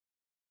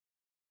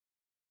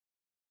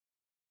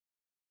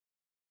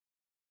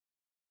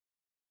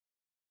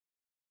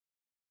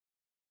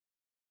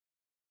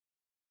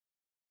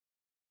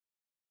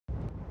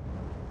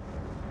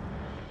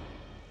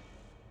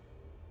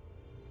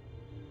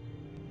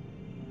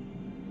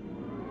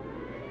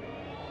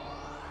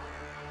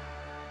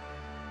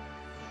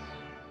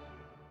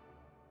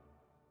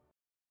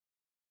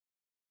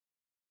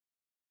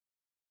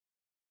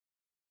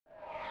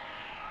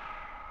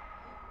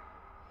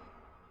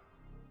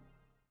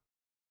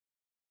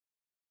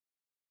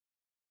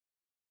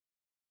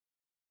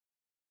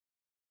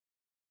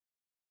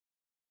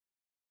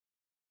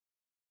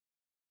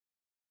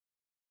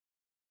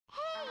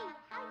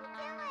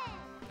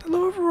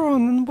Hello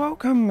everyone and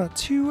welcome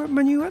to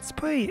my new Let's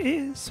Play. It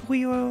is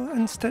Lilo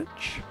and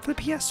Stitch for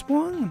the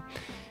PS1.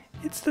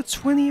 It's the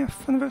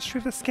 20th anniversary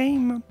of this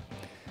game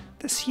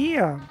this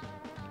year.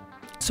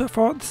 So I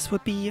thought this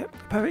would be the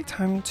perfect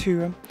time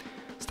to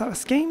start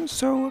this game.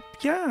 So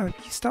yeah,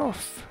 you start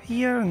off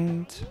here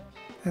and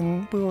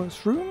in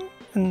Lilo's room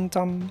and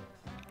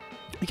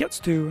you get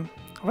to do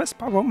all this,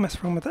 but I won't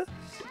mess around with this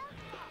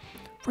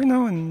right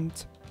now, and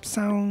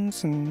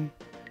sounds and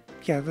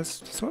yeah,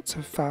 there's sorts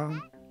of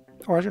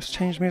or I just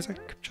changed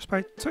music just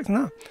by selecting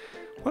that.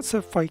 Lots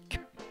of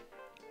like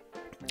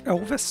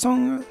Elvis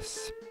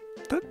songs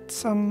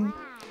that's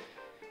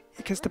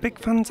because they're big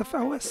fans of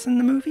Elvis in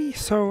the movie,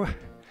 so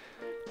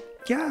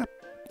yeah.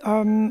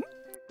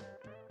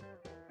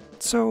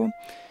 So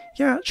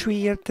yeah,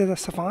 actually I did a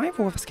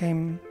survival of this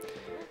game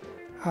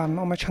on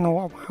my channel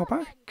a while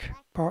back,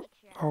 but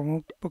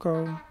we'll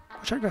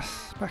check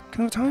this back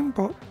another time,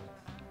 but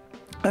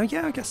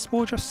yeah, I guess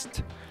we'll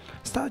just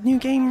start a new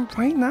game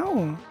right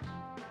now.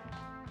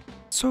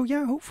 So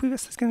yeah, hopefully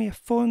this is going to be a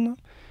fun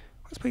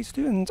Let's Play to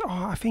do, and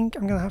I think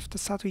I'm going to have to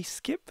sadly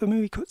skip the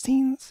movie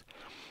cutscenes,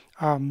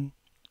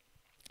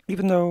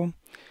 even though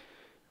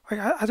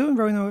like, I don't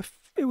really know if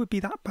it would be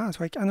that bad.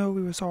 Like, I know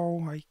we was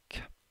all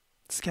like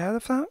scared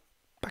of that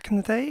back in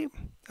the day,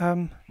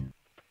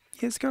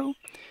 years ago,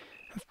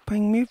 of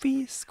playing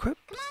movies,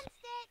 clips,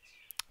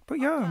 but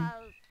yeah.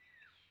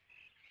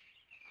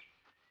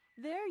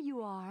 There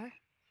you are.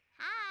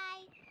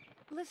 Hi.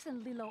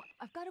 Listen, Lilo,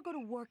 I've got to go to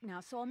work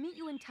now, so I'll meet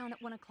you in town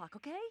at 1 o'clock,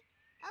 okay?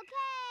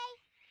 Okay.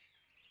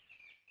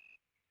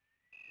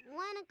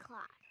 1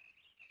 o'clock.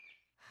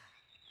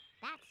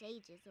 That's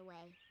ages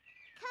away.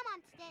 Come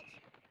on,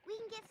 Stitch. We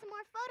can get some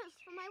more photos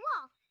for my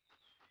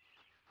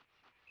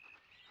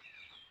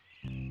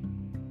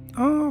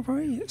wall.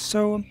 Alright,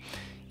 so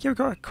yeah, we've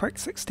got to collect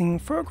 16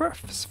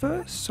 photographs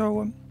first,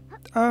 so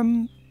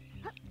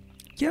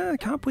yeah, I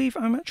can't believe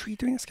I'm actually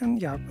doing this again.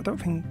 Yeah, I don't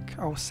think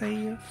I'll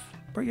save,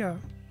 but yeah,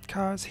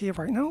 cars here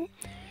right now.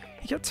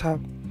 You get to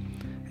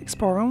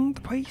explore around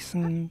the place,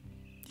 and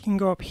you can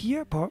go up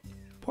here, but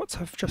lots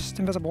of just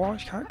invisible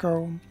walls. You can't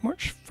go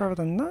much further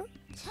than that.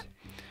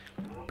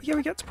 But yeah,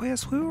 we get to play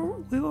as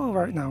Lilo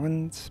right now,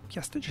 and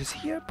yeah, Stitch is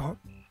here, but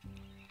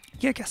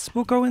yeah, I guess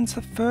we'll go into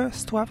the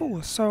first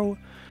level. So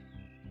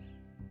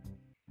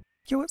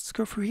yeah, let's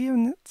go through here,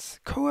 and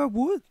it's Koa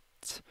Wood,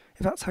 if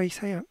that's how you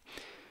say it.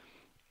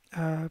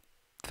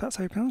 If that's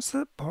how you pronounce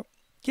it, but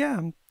yeah,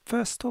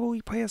 first level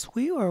you play as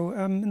Lilo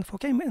in the full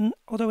game, and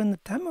although in the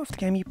demo of the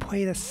game you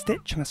played as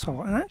Stitch in this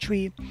level, and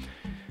actually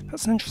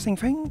that's an interesting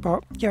thing,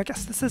 but yeah, I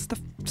guess this is the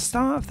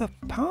start of the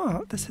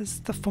part. This is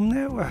the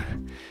thumbnail,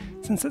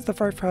 since it's the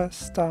very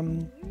first start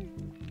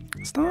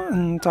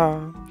and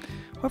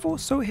level,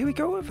 so here we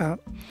go with that.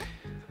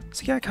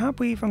 So yeah, I can't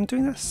believe I'm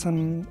doing this,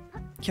 and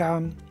yeah,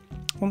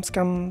 once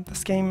again,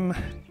 this game,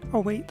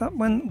 oh wait, that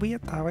went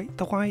weird there, wait,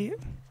 the light,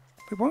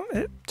 wait, what?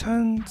 It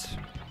turned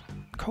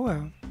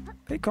colour.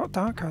 It got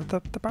darker,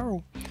 the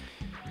barrel.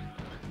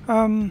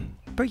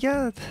 But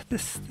yeah,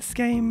 this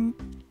game,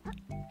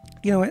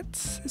 you know,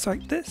 it's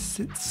like this.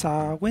 It's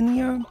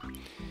linear.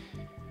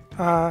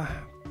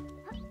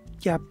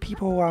 Yeah,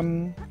 people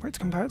like to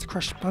compare it to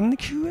Crash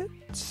Bandicoot.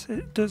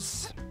 It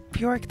does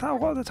feel like that a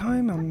lot of the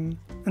time. And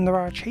there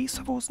are chase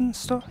levels and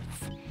stuff.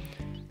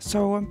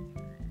 So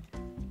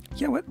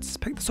yeah, let's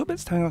pick this up.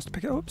 It's telling us to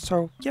pick it up.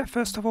 So yeah,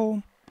 first of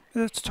all,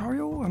 the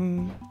tutorial.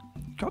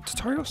 Got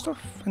tutorial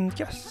stuff, and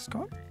yes,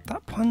 got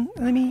that plant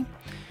enemy.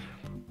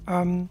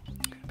 But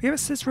yeah,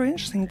 this is really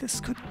interesting.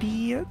 This could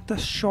be the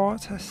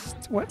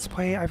shortest Let's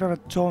Play I've ever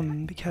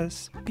done,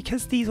 because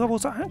these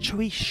levels are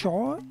actually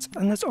short,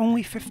 and there's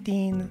only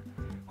 15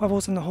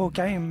 levels in the whole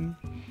game.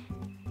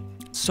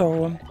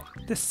 So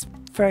this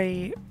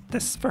very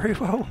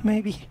well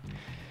maybe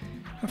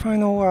my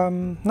final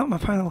not my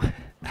final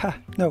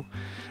no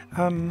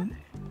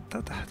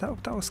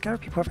that will scare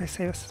people if I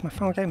say this is my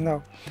final game.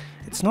 No,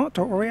 it's not,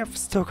 don't worry, I've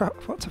still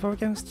got lots of other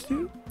games to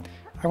do.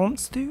 I want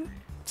to do.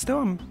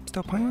 I'm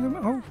still playing with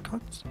them. Oh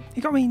god,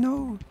 you got me,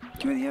 no,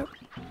 you idiot.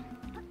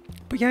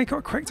 But yeah, I got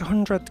to collect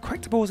 100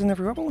 collectibles in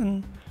every level,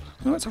 and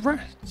no, it's a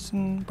rest,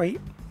 and wait,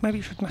 maybe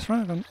you should mess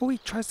around with him. Oh, he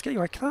tries to get you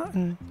like that,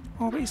 and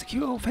oh, but he's a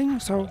cute little thing,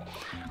 so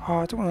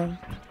I don't want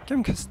to get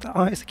him because the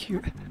eyes are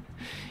cute.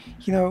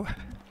 You know,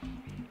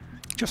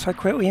 just like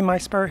quickly in my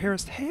Sparrow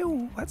Heroes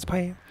Tale Let's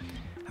Play,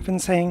 I've been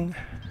saying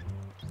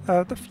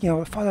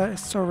the fodder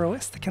is so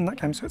realistic in that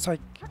game, so it's like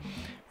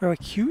really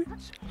cute.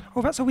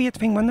 Oh, that's a weird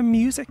thing, when the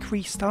music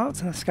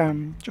restarts in this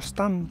game, just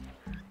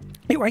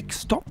it like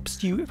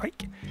stops you,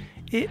 like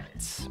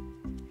it's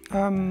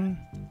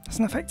has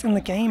an effect in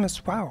the game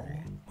as well.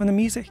 When the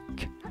music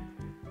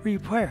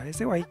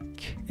replays, it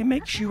like it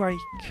makes you like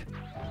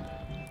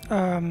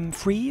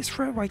freeze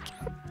for like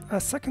a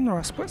second or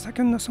a split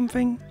second or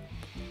something.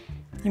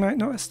 You might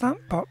notice that,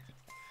 but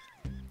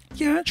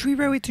yeah, I actually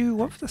really do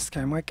love this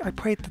game. Like, I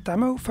played the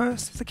demo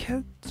first as a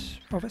kid.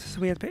 Oh, this is a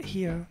weird bit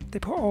here. They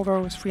put all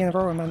those 3 in a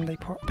row, and then they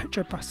put a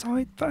picture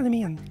beside the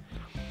enemy, and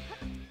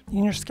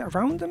you can just get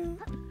around them.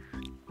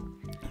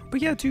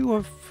 But yeah, I do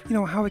love, you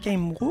know, how a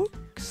game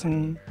looks,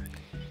 and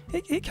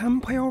it can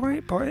play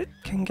alright, but it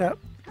can get,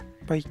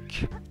 like,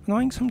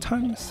 annoying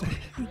sometimes.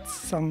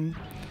 It's,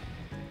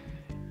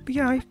 but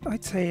yeah,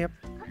 I'd say, yeah,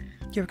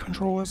 the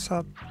controllers,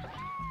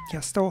 yeah,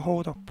 still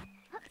hold up,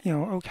 you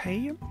know,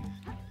 okay.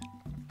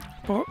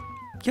 But,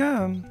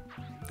 yeah,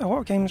 a lot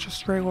of games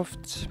just really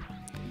loved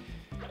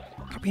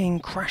copying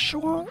Crash a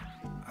lot,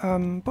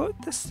 but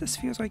this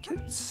feels like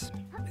it's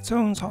its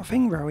own sort of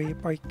thing, really.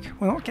 Like,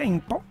 we're not getting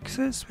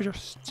boxes, we're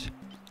just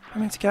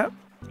having to get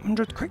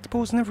 100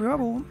 collectibles in every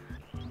level.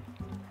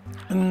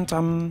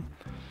 And,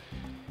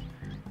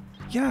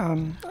 yeah,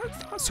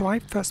 so I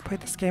first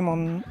played this game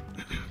on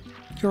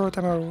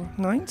Eurodemo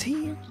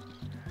 90.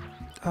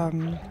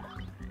 That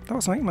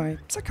was like my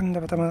second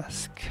ever demo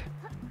disc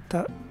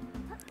that,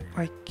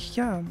 like,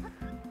 yeah,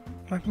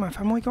 my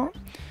family got.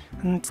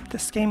 And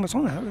this game was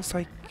on it. It was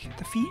like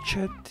the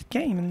featured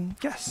game, and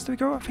yes, there we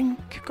go. I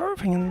think got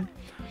everything. And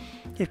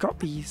you've got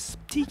these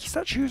tiki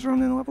statues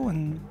around in the level,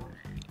 and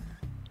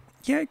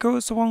yeah, it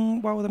goes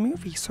along well with the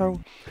movie.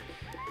 So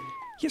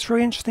it's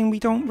really interesting. We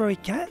don't really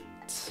get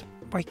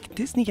like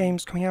Disney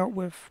games coming out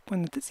with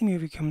when the Disney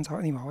movie comes out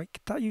anymore.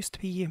 Like that used to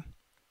be, you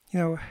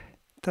know,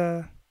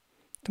 the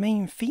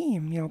main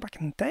theme. You know, back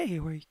in the day,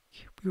 like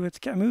we would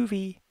get a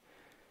movie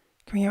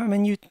coming out, and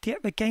then you'd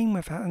get the game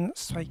with it, and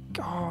it's like,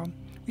 oh,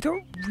 we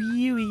don't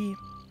really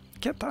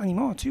get that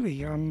anymore, do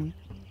we?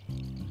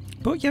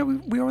 But yeah,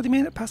 we already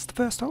made it past the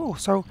first level,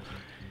 so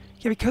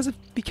yeah, because of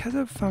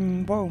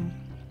well,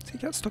 so you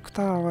get stuck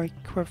there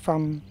like with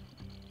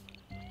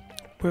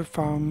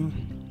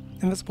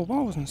invisible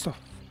walls and stuff.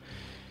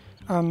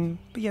 But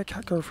yeah,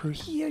 can't go through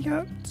here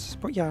yet.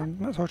 But yeah,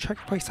 might as well check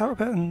the place out a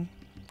bit, and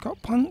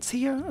got plants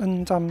here,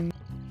 and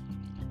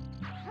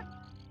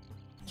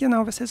yeah,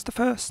 now this is the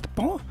first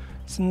boss,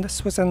 and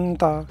this was in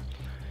the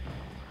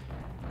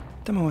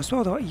demo as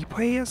well, that you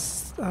play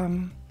as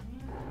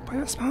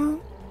this part.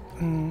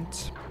 And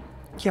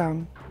yeah,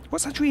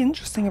 what's actually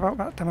interesting about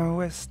that demo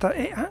is that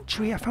it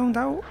actually, I found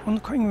out on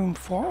the cutting room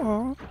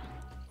floor,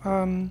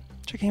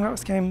 checking out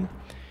this game,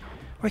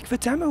 like the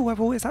demo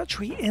level is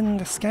actually in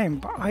this game,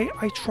 but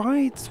I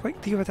tried like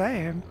the other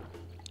day, and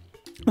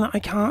I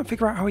can't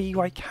figure out how you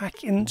like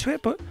hack into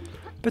it, but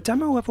the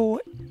demo level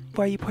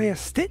where you play a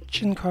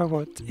Stitch in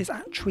Curwood is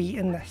actually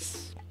in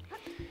this.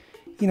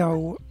 You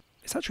know,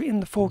 it's actually in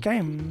the full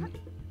game.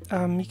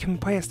 You can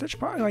play a Stitch,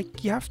 but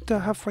like you have to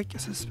have like a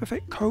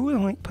specific code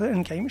and like put it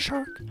in Game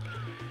Shark.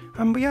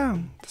 But yeah,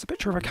 there's a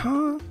picture of a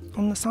car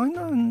on the sign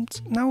there, and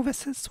now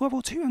this is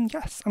level 2, and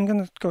yes, I'm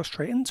gonna go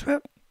straight into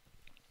it.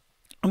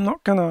 I'm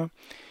gonna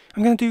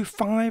do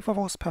 5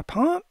 levels per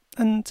part,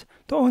 and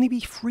there'll only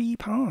be 3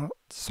 parts,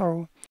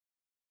 so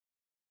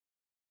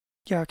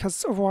yeah,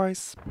 because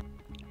otherwise,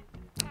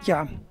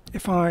 yeah,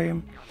 if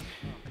I'm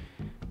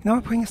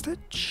playing a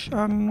Stitch,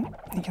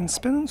 you can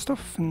spin and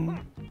stuff and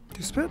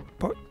do spit,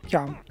 but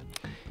yeah,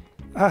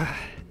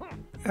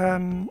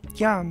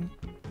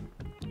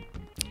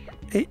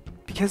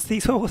 because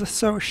these levels are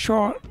so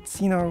short,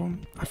 you know,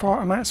 I thought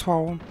I might as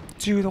well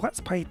do the Let's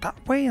Play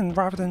that way, and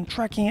rather than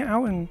dragging it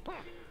out and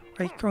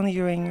like only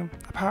doing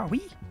a part a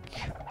week,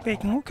 you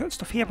can look at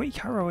stuff here, but you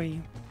can't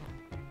really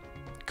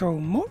go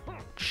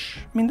much.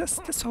 I mean,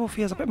 this whole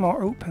feels a bit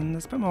more open.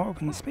 There's a bit more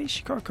open space.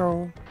 You gotta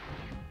go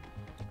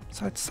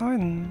side to side,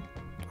 and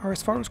I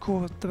always thought it was cool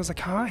that there was a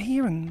car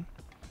here and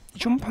you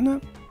jump on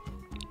it.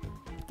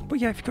 But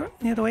yeah, if you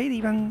got near the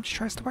lady, then she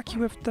tries to whack you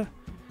with the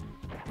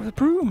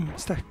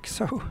broomstick.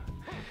 So,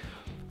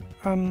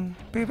 but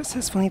yeah, this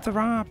is funny. There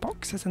are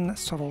boxes in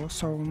this level,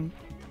 so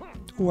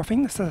oh, I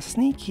think this is a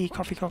sneaky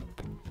coffee cup.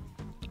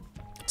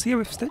 So yeah,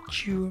 with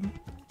Stitch, you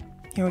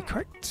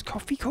collect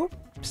coffee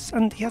cups,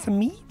 and he has a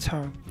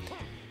meter.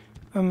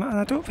 And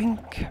I don't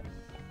think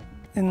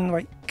in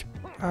like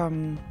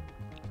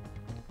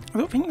I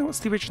don't think that was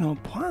the original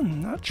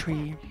plan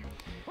actually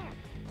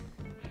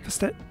for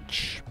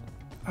Stitch,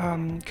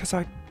 because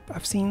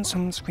I've seen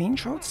some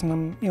screenshots,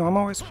 and I'm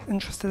always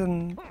interested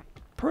in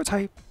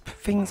prototype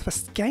things for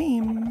this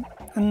game,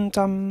 and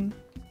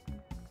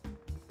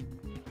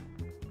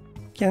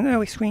yeah, in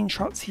early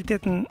screenshots he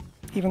didn't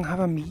even have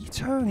a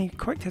meter, and he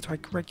collected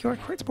like regular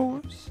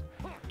collectibles.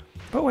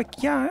 But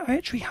like, yeah, I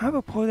actually have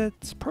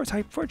uploaded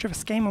prototype footage of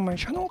this game on my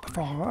channel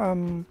before,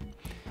 and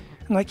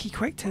like he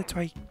collected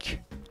like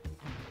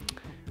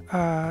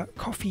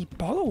coffee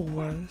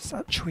bottles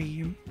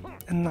actually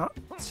in that,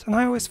 and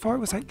I always thought it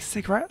was like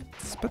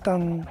cigarettes, but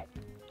then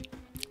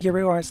you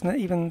realise, and it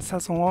even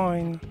says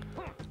online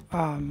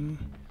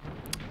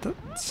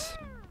that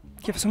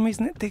yeah, for some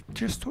reason they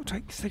just looked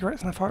like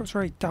cigarettes, and I thought it was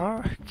very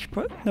dark,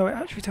 but no, it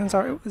actually turns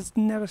out it was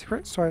never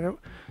cigarettes, so I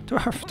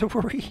don't have to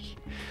worry.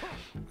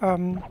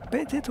 But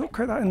it did look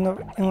like that in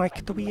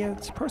like the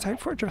weird prototype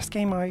footage of this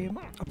game I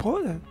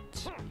uploaded,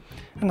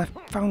 and I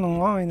found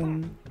online,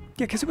 and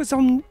yeah, because it was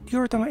on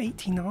Eurodemo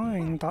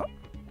 89,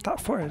 that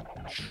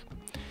footage.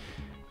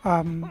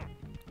 I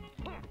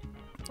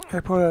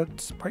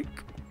uploaded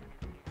like,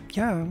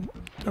 yeah,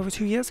 over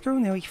 2 years ago,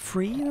 nearly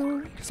 3, you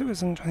know, because it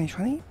was in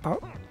 2020, but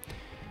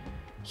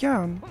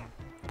yeah,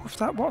 with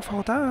that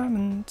waterfall there,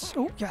 and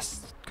oh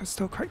yes, could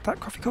still crack that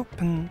coffee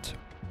cup, and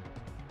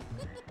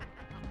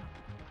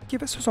yeah,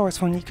 this was always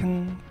fun. You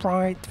can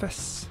ride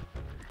this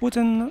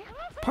wooden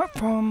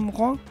platform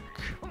log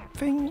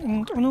thing,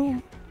 and oh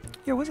no,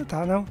 yeah, was it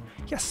that now?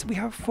 Yes, we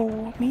have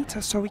 4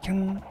 meters, so we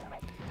can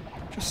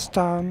just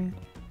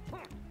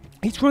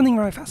it's running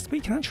very fast, but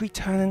you can actually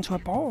turn into a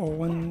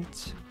ball and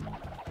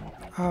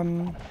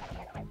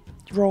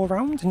roll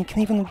around, and you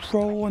can even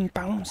roll and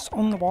bounce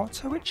on the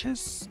water, which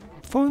is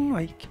fun.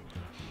 Like,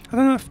 I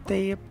don't know if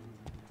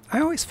I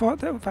always thought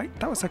that like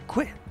that was a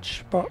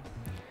glitch, but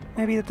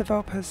maybe the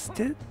developers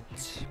did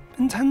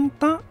intend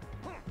that.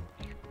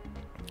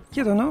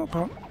 Yeah, I don't know,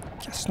 but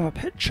just another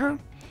picture.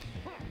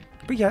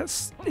 But yeah,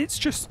 it's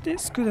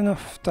good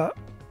enough that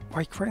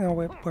like right now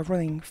we're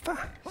running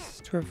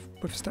fast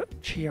with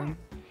Stitch here.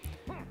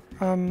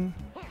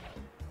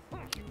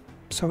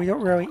 So we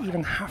don't really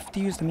even have to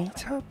use the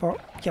meter, but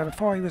yeah,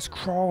 before I was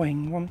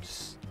crawling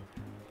once.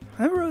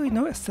 I never really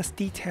noticed this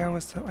detail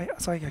as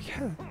like a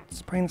kid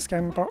playing this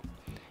game, but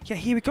yeah,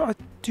 here we gotta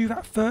do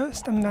that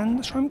first and then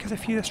destroy them, because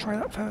if you destroy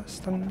that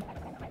first, then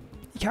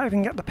you can't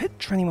even get the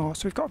picture anymore,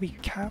 so we've got to be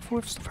careful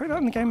with stuff like that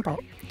in the game. But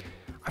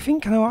I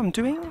think I know what I'm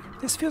doing.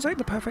 This feels like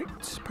the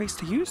perfect place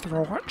to use the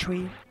roll,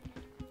 actually.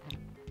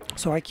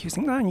 So I like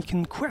using that, and you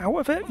can quit out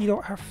of it, you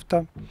don't have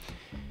to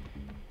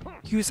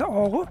use it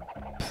all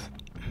up.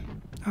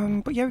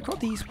 But yeah, we've got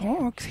these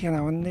logs here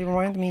now, and they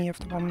remind me of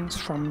the ones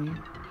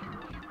from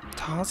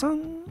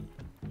Tarzan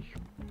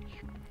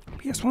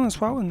PS1 as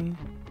well, and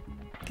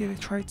yeah, they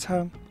try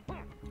to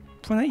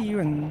run at you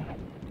and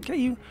get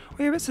you.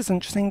 Oh yeah, this is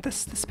interesting,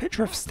 this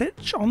picture of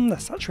Stitch on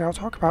this, actually, I'll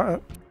talk about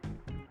it.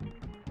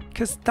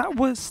 Because that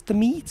was, the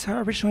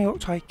meter originally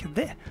looked like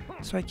this,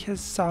 so like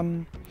his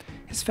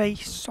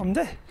face on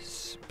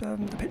this, the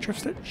picture of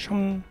Stitch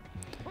on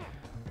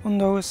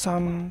those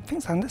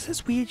things, and this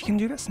is weird. You can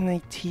do this in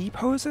AT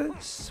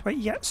poses, where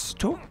you get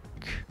stuck,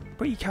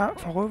 but you can't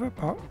fall over.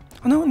 But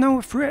oh no, now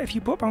we're through it. If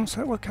you butt bounce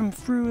it, look, I'm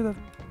through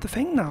the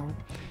thing now.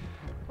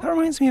 That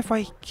reminds me of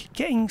like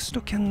getting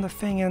stuck in the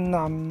thing in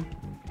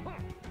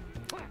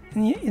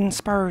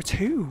Spyro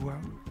 2,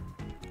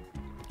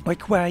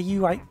 like where you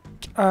like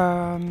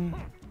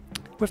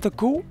with the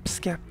gulp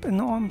skip in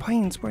the on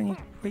planes, where you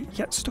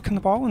get stuck in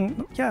the ball,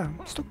 and yeah,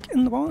 I'm stuck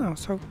in the ball now.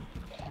 So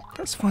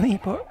that's funny,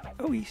 but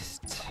at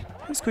least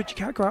it's good you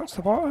can't go out to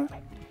the water.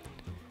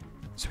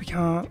 So we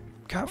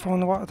can't fall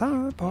in the water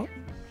there, but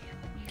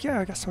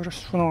yeah, I guess I'll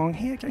just run along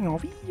here, getting all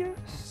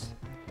these.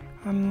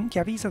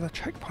 Yeah, these are the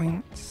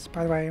checkpoints,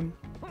 by the way.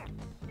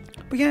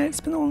 But yeah, it's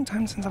been a long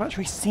time since I've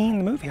actually seen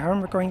the movie. I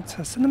remember going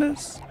to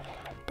cinemas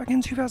back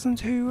in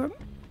 2002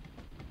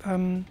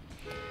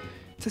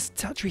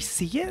 to actually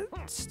see it,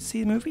 to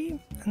see the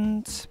movie,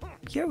 and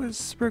yeah, it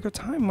was a very good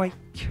time. Like,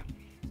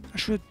 I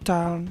should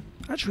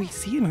actually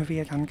see the movie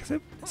again, because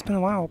it's been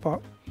a while.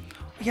 But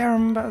yeah, I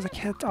remember as a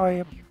kid,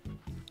 I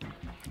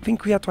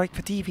think we had like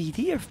the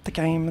DVD of the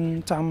game,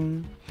 and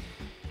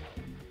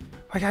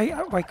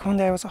like one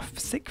day I was off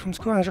sick from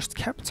school and I just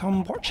kept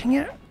on watching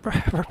it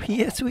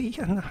repeatedly,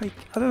 and like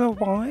I don't know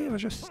why, I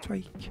was just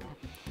like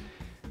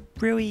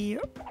really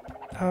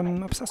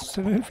obsessed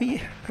with the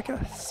movie, I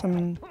guess.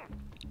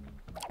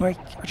 Like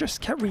I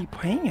just kept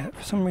replaying it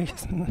for some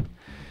reason,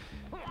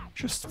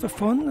 just for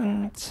fun,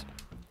 and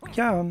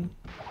yeah.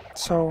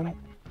 So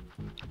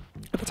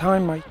at the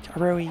time, like I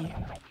really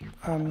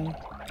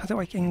had it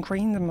like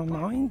ingrained in my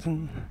mind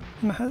and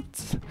in my head.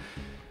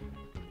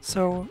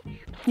 So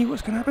knew what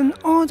was gonna happen.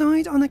 Oh, I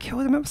died and I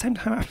killed him at the same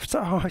time after.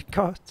 Oh my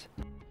god.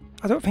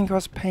 I don't think I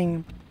was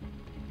paying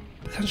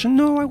attention.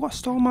 No, I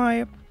lost all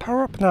my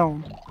power up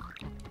now.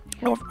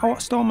 I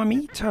lost all my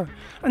meter.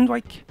 And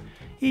like,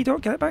 you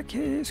don't get it back,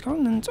 it's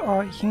gone, and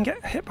you can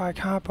get hit by a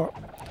car, but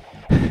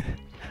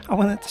I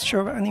wanted to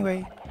show it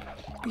anyway.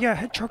 But yeah,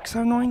 hedgehogs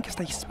are annoying because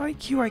they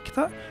spike you like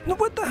that. No,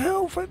 what the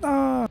hell for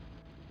that?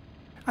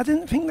 I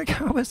didn't think the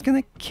car was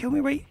gonna kill me.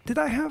 Wait, did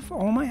I have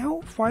all my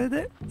health? Why did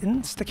it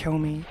insta-kill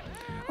me?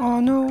 Oh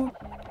no.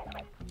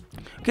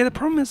 Okay, the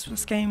problem is with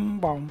this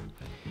game, well,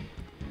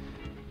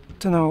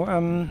 don't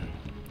know,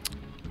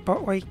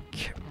 but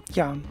like,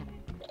 yeah,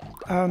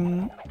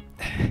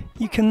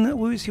 you can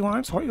lose your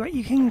lives, like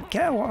you can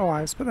get a lot of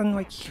lives, but then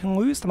like you can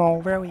lose them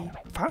all really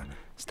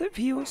fast, it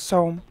feels,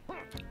 so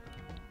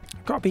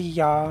gotta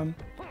be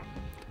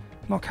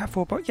more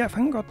careful. But yeah,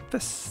 thank god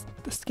this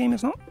game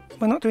is not,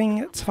 we're not doing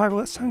it survival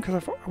this time,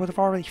 because I would have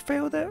already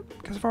failed it,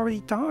 because I've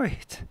already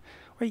died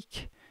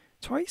like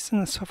twice in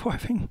this level, I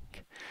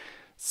think.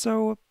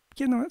 So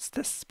you know, it's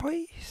this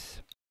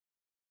place,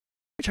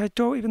 which I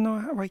don't even know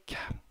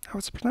how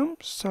it's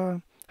pronounced.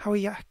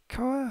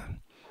 Hawaiiakua,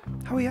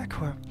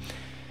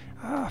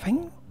 I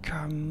think,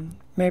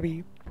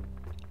 maybe.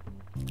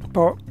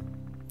 But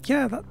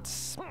yeah,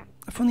 that's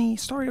a funny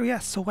story. Oh yeah,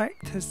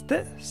 select is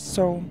this,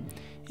 so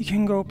you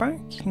can go back,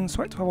 you can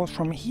select levels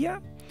from here.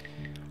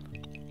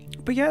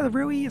 But yeah, there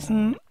really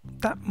isn't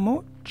that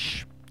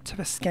much to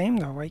this game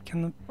though, like,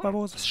 and the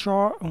levels are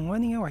short and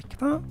linear like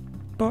that.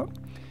 But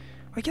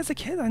like as a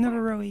kid, I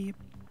never really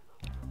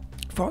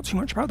thought too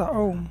much about that.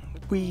 Oh,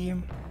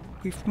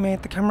 we've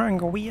made the camera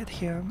angle weird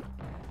here.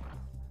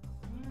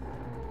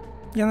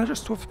 Yeah, and I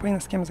just love playing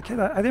this game as a kid.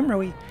 I didn't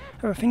really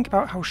ever think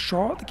about how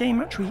short the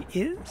game actually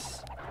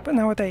is, but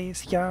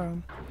nowadays, yeah.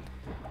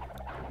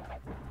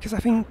 Because I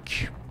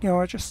think, you know,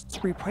 I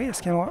just replay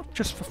this game a lot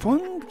just for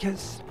fun,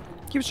 because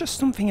there was just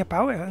something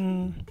about it,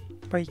 and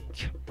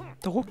like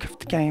the look of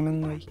the game,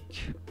 and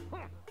like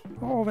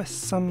all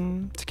this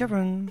together.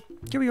 And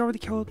yeah, we already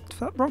killed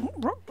that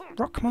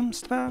rock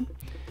monster there.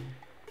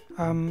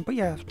 But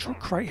yeah,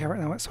 truck right here right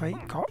now. It's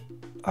like got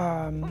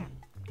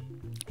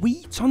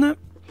wheat on it.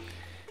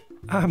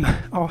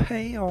 Or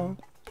hay, or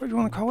what you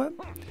want to call it.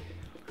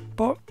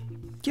 But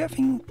yeah, I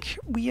think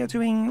we are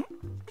doing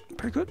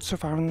pretty good so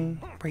far.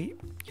 And wait,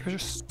 you were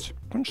just a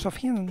bunch of stuff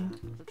here,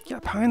 and yeah,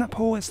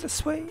 pineapple is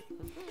this way.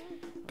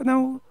 But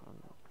now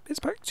it's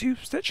back to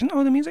Stitch, and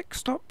oh, the music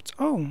stopped.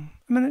 Oh, and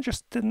then it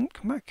just didn't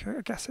come back.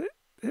 I guess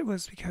it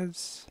was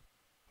because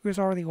it was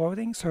already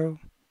loading, so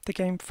the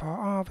game thought,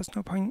 oh, there's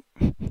no point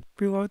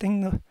reloading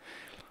the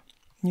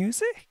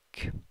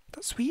music.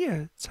 That's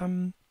weird. I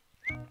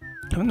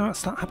haven't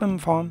noticed that happen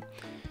before.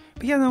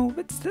 But yeah, no,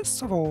 it's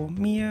this of all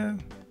Mia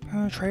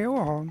trail,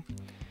 or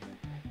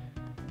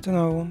I don't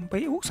know.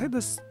 But it looks like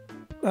there's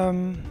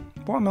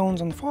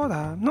watermelons on the floor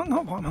there. Not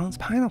watermelons,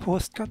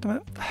 pineapples. God damn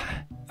it.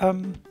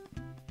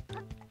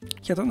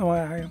 Yeah, I don't know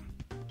why I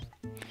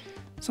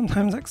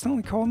sometimes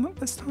accidentally call them up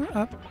this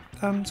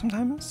time.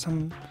 Sometimes.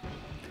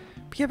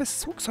 But yeah,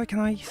 this looks like a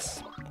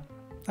nice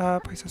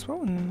place as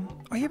well. And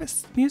oh yeah,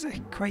 this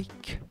music,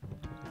 like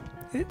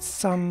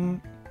it's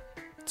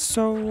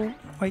so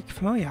like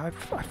familiar.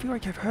 I feel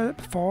like I've heard it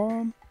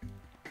before,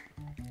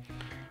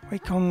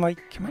 like on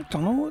like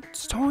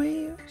McDonald's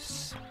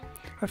toys.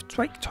 I've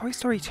like Toy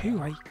Story 2.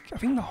 Like I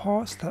think the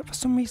horse, that for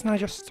some reason I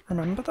just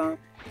remember that.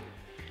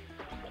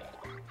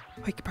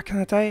 Like back in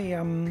the day.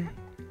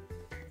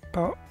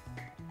 But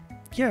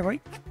yeah,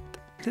 like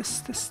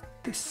this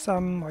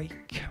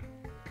like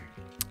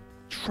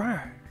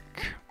track.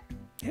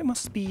 It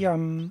must be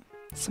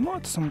similar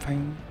to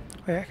something.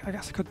 Like, I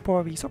guess I could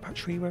borrow these up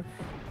actually with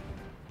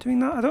doing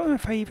that. I don't know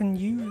if I even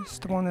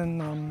used the one in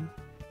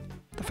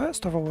the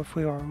first level with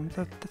Lilo,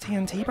 the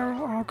TNT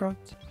barrel. Oh god.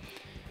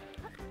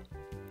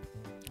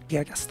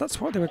 Yeah, I guess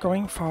that's what they were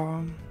going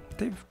for.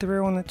 They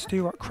really wanted to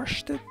do what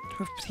Crush did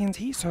with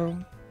TNT, so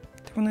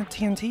they wanted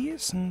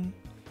TNTs, and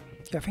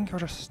yeah, I think I'll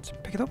just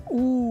pick it up.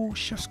 Oh,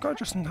 she just got it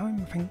just in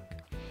time, I think.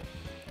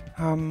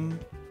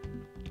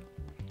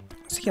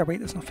 So yeah, wait,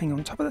 there's nothing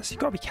on top of this. You've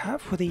got to be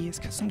careful with these,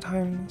 because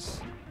sometimes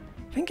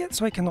I think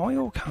it's like an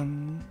oil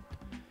can.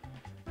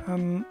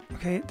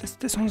 Okay,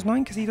 this one's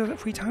annoying because he does it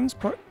 3 times,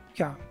 but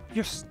yeah,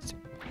 you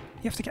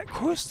have to get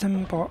close to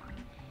him. But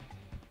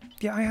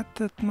yeah, I had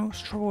the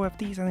most trouble with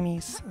these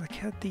enemies as a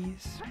kid,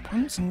 these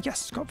punts, and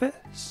yes, got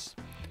this.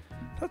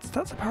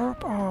 That's a power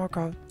up. Oh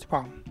god,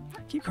 wow,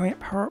 keep calling it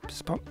power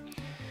ups, but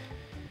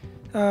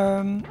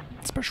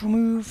special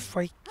move,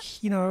 like,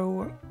 you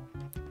know,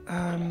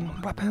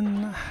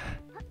 weapon.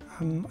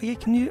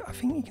 Yeah, I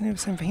think you can do the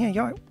same thing here.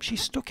 Yeah,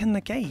 she's stuck in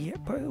the gate,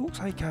 but it looks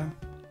like a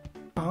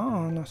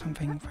barn or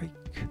something. Like,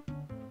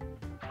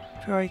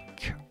 I feel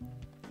like,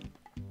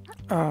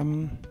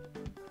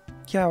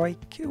 yeah,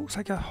 like it looks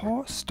like a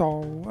horse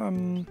stall.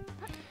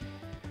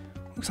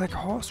 Looks like a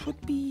horse would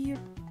be,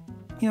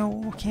 you know,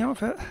 looking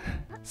out of it.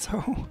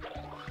 So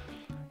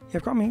yeah,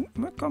 I've got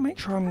to make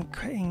sure I'm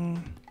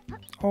getting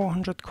all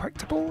 100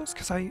 collectibles,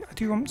 because I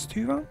do want to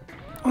do that.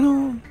 Oh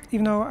no,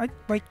 even though I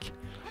like.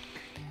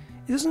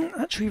 It doesn't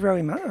actually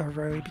really matter,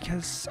 really,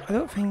 because I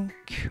don't think...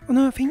 Oh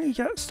no, I think you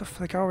get stuff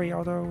for the gallery,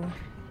 although...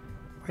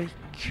 Like...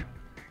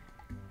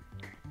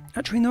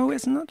 Actually, no,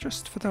 isn't that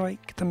just for the,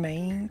 like, the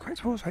main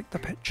collectibles, like the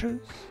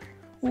pictures?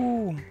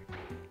 Ooh,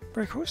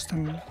 very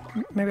custom.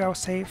 Maybe I'll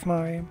save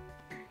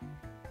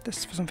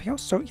this for something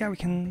else. So yeah, we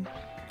can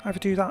either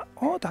do that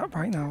or that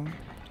right now.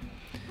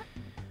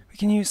 We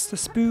can use the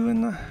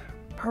spoon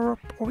power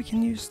up, or we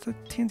can use the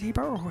TNT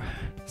barrel.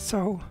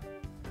 So,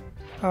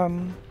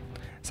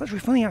 it's actually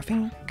funny. I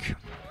think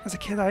as a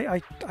kid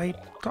I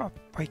got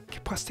a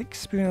like plastic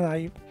spoon, and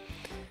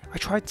I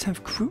tried to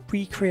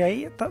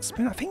recreate that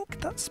spoon. I think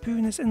that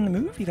spoon is in the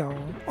movie though.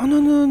 Oh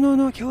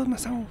no, I killed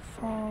myself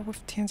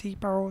with TNT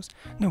barrels.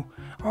 No,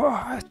 oh,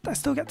 I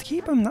still get to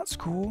keep them. That's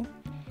cool.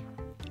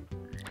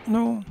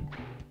 No,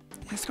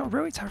 it's got a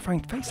really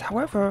terrifying face.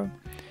 However,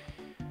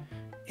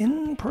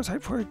 in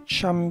prototype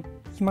footage, you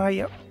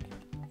might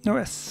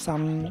notice,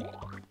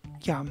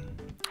 yeah,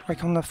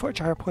 like on the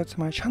footage I upload to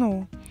my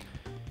channel,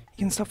 you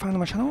can still find on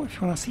my channel if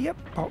you want to see it.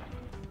 But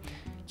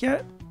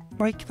yeah,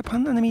 like the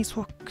plant enemies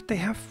they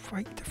have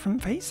like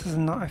different faces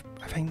and that,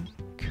 I think.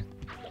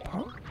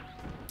 But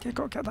yeah,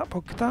 gotta get that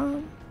bug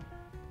down.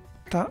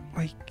 That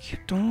like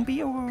dung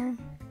beetle,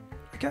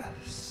 I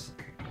guess.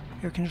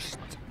 You can just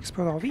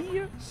explode all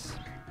these.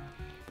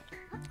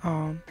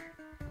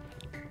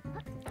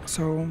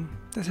 So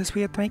this is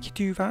weird to make you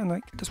do that, and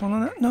like there's one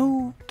on it.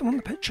 No, don't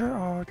want the picture.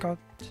 Oh god.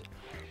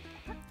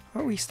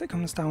 At least it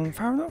comes down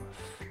far enough.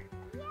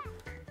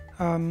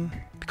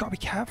 got to be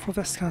careful with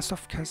this kind of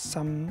stuff because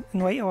in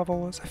later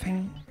levels, I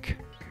think.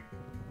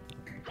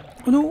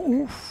 Oh no!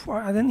 Oof!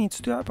 I didn't need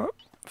to do that, but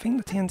I think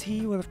the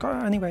TNT would have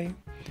got it anyway.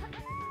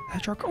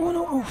 Hedgehog. Oh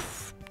no!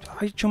 Oof!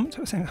 I jumped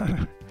at the same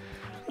time.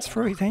 It's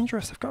very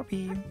dangerous. I've got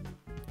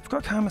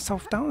to calm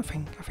myself down. I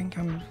think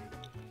I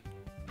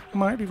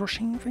might be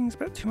rushing things a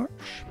bit too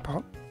much,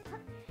 but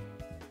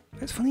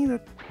it's funny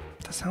that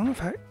the sound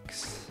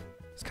effects.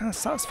 It's kind of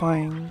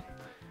satisfying.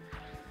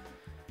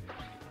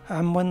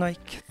 When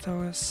like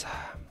those.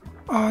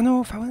 Oh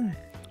no! I fell in.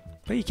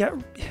 But you get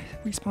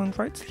respawned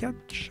right to the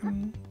edge.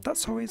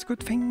 That's always a good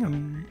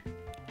thing.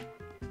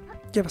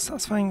 Yeah, the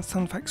satisfying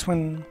sound effects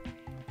when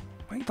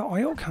like the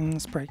oil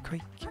cans break.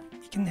 Like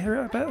you can hear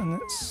it a bit, and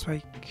it's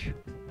like.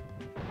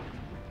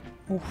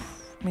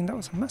 Oof! I mean that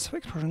was a massive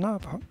explosion now,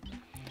 but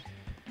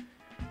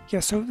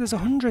yeah. So there's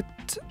 100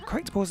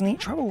 collectibles in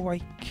each level.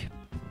 Like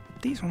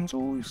these ones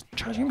always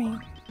charging me,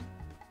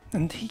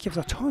 and he gives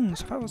a ton.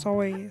 So that was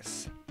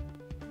always.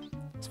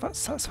 So that's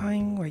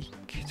satisfying,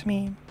 like to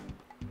me.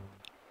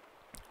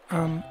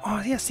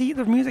 Oh yeah, see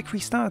the music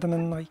restarted them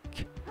and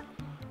like,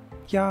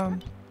 yeah.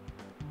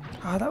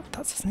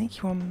 That's a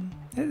sneaky one.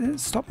 It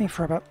stopped me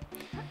for a bit.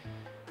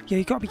 Yeah,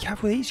 you gotta be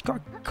careful with these. You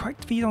gotta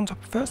collect these on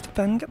top first,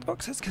 then get the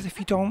boxes. Because if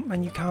you don't,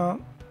 then you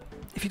can't.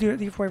 If you do it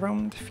the other way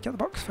around, if you get the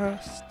box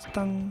first,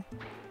 then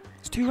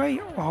it's too late.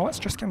 Oh, let's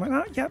just get him like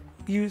that. Yep.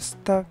 Use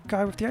the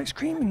guy with the ice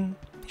cream and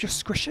he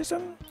just squishes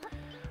him.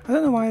 I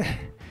don't know why.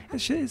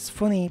 It's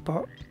funny,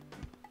 but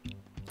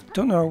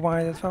don't know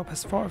why the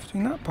developers thought of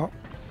doing that, but.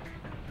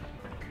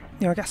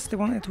 You know, I guess they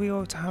wanted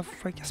Lilo to have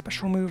like a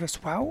special move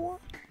as well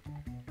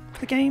for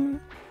the game,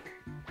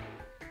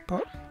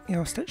 but you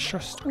know, Stitch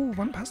just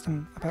went past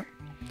him a bit.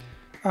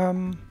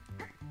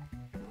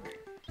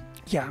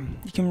 Yeah,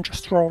 you can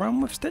just roll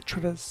around with Stitch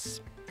with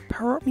his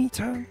power-up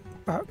meter,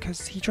 but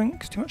because he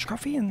drinks too much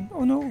coffee and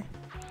oh no,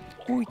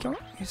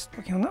 he's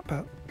working on that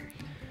bit.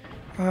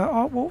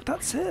 Oh well,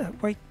 that's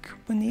it. Like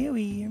we're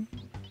nearly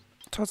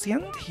towards the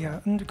end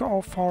here, and we've got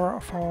all 4 out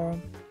of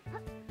 4.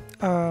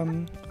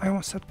 I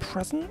almost said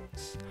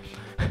presents?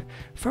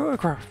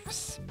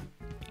 Photographs.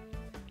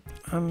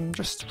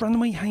 Just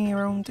randomly hanging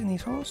around in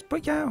these halls.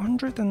 But yeah,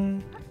 100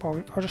 and...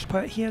 Well, I'll just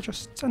put it here,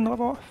 just send the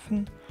level off.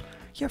 And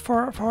yeah,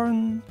 4 out of 4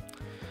 and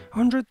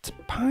 100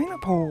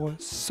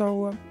 pineapples.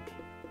 So,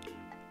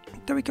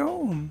 there we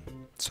go.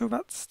 So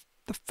that's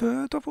the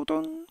 3rd level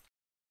done.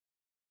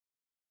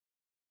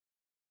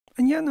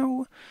 And yeah,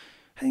 now,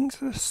 heading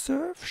to the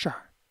surf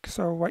shack.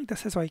 So, like,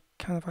 this is like,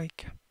 kind of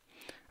like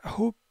a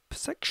hub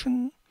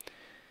section,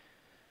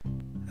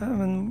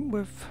 and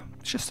with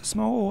just a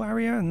small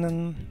area, and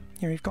then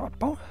you know you've got a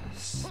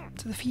boss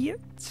to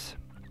defeat.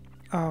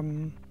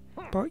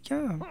 But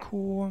yeah,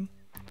 cool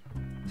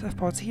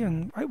surfboards here,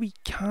 and like we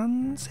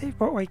can save,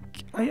 but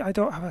like I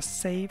don't have a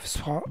save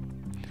slot.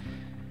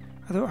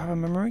 I don't have a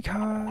memory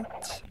card.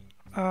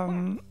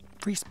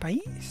 Free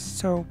space.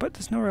 So, but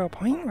there's no real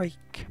point,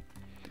 like,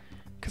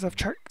 because I've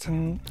checked,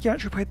 and yeah,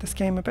 actually played this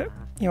game a bit,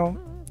 you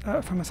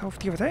know, for myself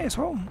the other day as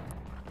well.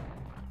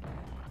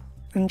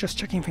 And just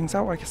checking things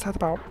out, like I said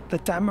about the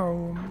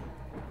demo.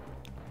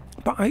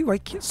 But I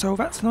like, so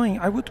that's annoying.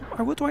 I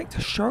would like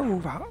to show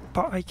that,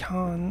 but I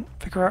can't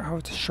figure out how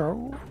to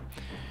show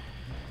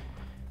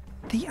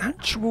the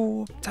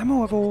actual demo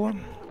level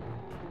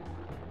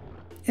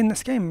in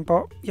this game.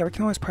 But yeah, we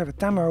can always play the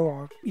demo,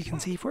 or you can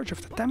see footage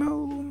of the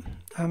demo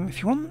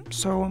if you want.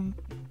 So on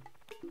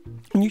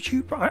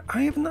YouTube,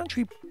 I haven't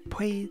actually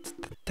played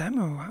the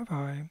demo, have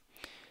I?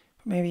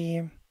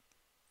 Maybe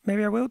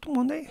I will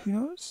one day, who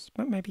knows?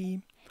 But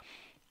maybe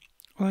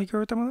will I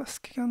go demo this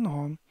again,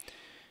 or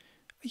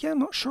yeah, I'm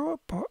not sure,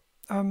 but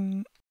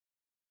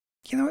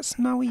you know, it's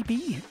Maui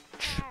Beach.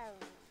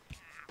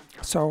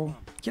 So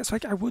yeah, it's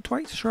like I would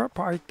like to show it,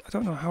 but I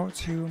don't know how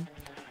to.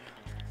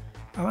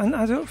 And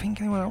I don't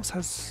think anyone else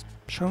has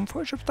shown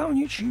footage of that on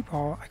YouTube,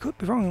 or I could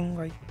be wrong,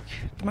 like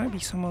there might be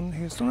someone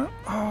who's done it.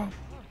 Oh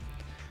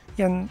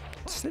yeah, and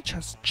Stitch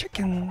has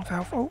chicken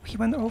valve. Oh, he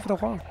went over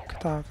the log,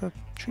 the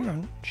tree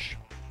branch.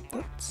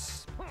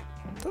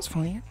 That's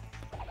funny.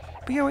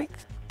 But yeah, like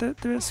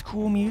there is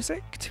cool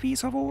music to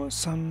these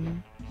levels.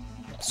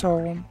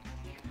 So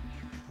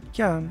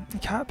yeah, you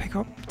can't pick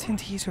up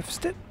TNTs with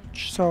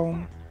Stitch. So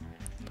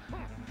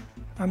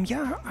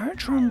yeah, I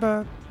actually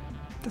remember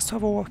this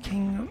level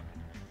looking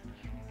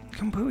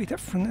completely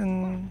different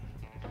in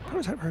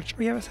Prototype Bridge.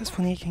 Oh yeah, this is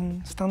funny. You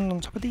can stand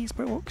on top of these,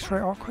 but it looks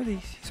very awkward.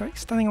 He's like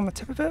standing on the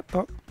tip of it,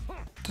 but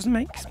it doesn't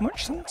make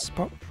much sense.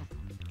 But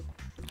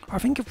I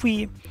think if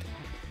we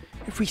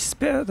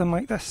spit at them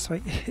like this,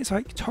 like it's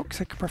like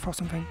toxic breath or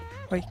something,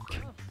 like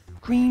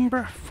green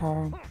breath,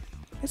 or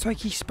it's like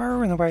he's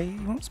Sparrow in a way.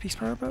 He wants to be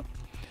Sparrow, but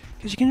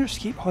because you can just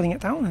keep holding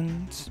it down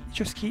and it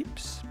just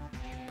keeps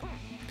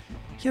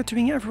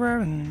doing it everywhere.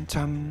 And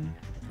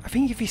I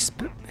think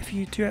if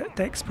you do it,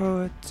 they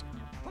explode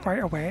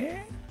right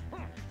away.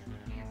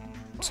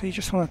 So you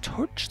just want to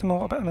touch them a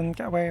little bit and then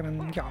get away,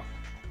 and yeah.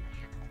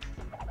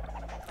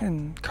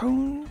 And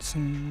cones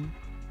and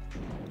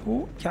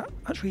oh yeah,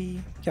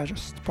 actually yeah,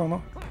 just blow them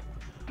up.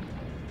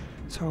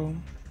 So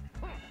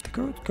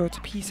go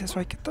to pieces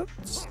like that.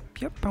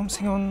 Yep,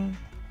 bouncing on.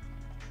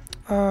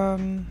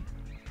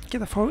 Get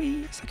the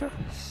 40s, I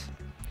guess.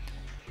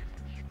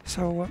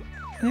 So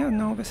yeah,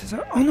 no, this is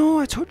a. Oh no,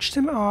 I touched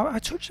him. I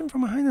touched him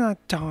from behind and I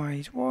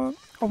died. What?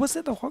 Or was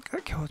it the rock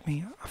that killed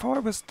me? I thought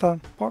it was the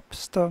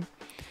lobster.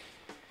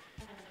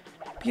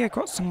 But yeah,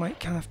 got some like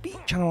kind of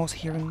beach animals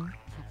here, and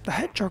the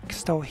hedgehog's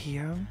still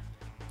here.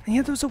 And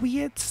yeah, there was a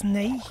weird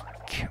snake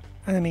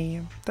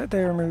enemy that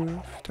they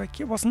removed. Like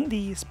it wasn't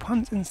these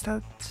plants,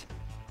 instead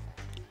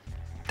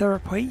they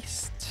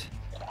replaced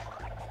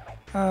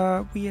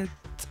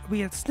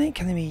weird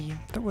snake enemy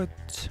that would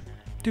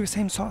do the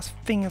same sort of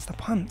thing as the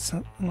plants,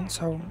 and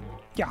so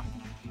yeah,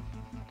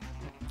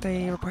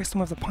 they replaced them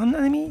with the plant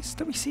enemies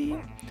that we see.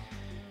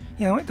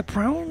 You know, like the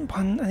brown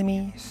plant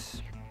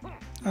enemies.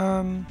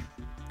 Yeah,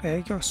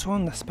 you go slow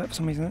on this bit for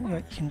some reason.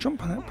 Like, you can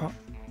jump on it, but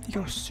you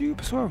go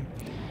super slow.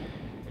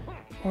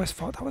 Always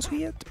thought that was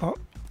weird, but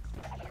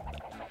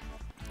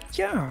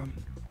yeah,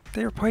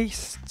 they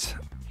replaced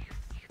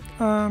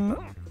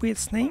weird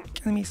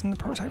snake enemies in the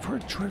prototype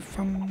footage with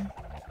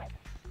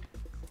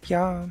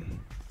yeah,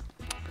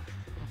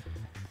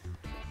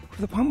 with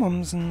the plant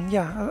ones. And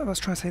yeah, I was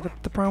trying to say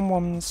that the brown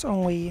ones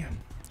only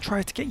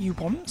try to get you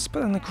once,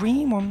 but then the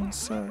green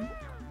ones are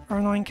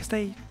annoying because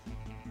they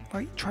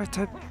like try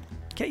to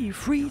get you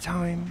 3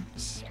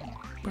 times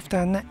with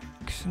their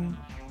necks, and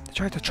they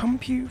try to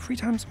chomp you 3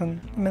 times and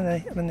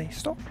then they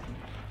stop.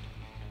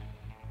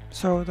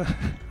 So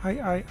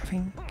I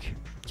think,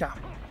 yeah,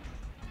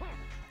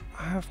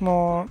 I have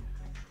more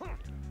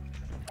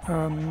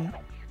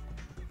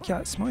yeah,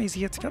 it's more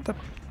easier to get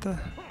the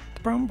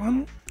brown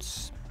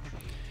ones.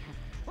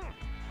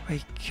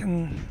 Like,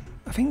 and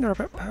I think they're a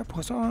bit purple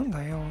as well, aren't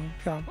they? Or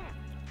yeah.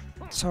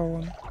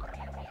 So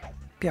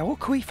yeah,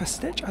 luckily for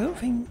Stitch, I don't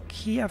think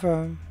he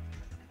ever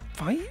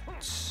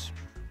fights.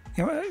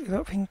 You know, I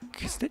don't think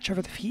Stitch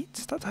ever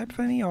defeats that type of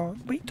enemy, or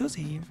wait, does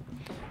he?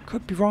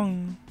 Could be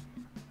wrong.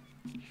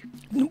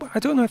 No, I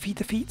don't know if he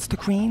defeats the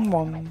green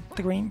one,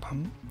 the green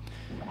pump.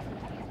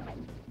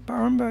 But I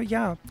remember,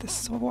 yeah,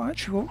 this level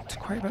actually looked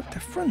quite a bit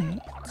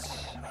different.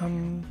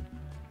 In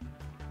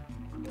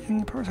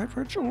the prototype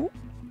footage. Oh,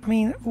 I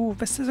mean, oh,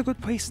 this is a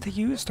good place to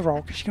use the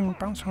rock, because you can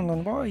bounce around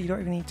on water. You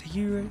don't even need to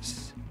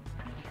use.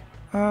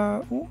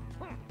 Oh,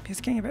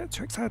 he's getting a bit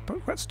too excited, but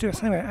let's do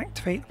this anyway.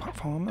 Activate the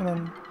platform and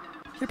then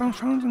yeah,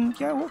 bounce around, and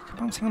yeah, look,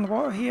 bouncing on the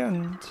water here,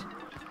 and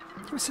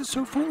this is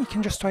so fun. You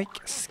can just like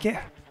skip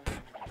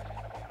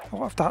a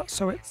lot of that,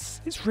 so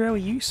it's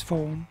really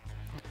useful.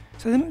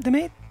 So they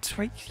made,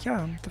 like,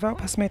 yeah,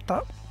 developers made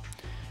that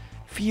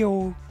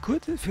feel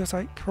good. It feels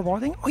like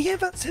rewarding. Oh yeah,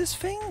 that's his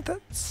thing.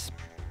 That's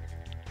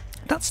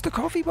the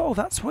coffee bottle.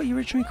 That's what he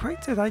originally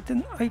created.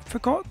 I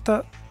forgot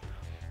that.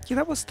 Yeah,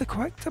 that was the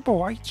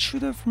collectible. I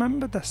should have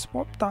remembered this.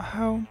 What the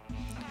hell?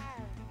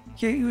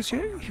 Yeah, he was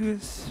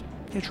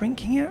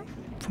drinking it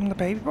from the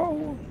baby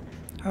bottle.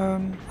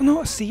 Oh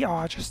no, see,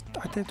 I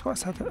did what I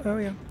said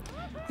earlier.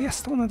 Yeah,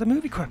 still another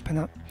movie clip in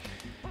it.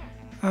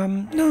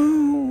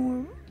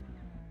 No!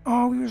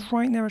 Oh, we was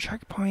right near a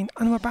checkpoint,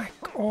 and we're back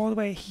all the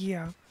way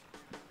here.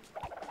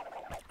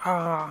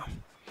 Ah.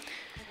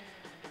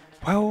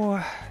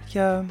 Well,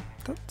 yeah,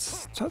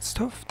 that's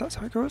tough. That's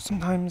how it goes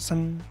sometimes.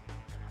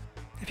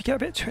 If you get a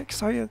bit too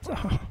excited.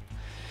 Oh.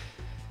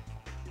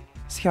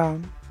 So yeah,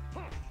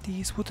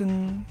 these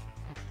wooden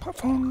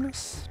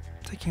platforms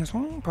taking us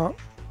long, but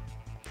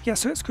yeah,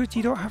 so it's good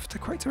you don't have to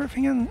correct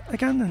everything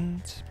again,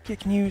 and you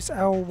can use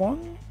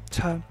L1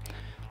 to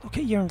look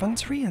at your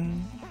inventory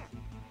and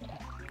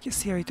you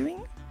see how you're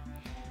doing.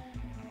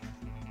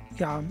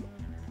 Yeah,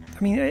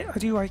 I mean, I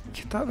do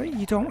like that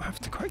you don't have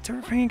to correct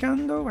everything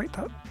again though. Like,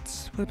 that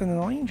would have been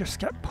annoying, just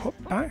get put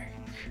back.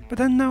 But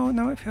then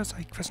now it feels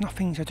like there's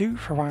nothing to do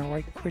for a while.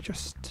 Like, we're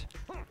just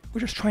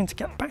trying to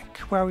get back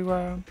where we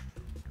were,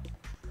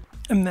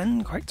 and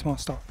then correct more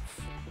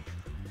stuff.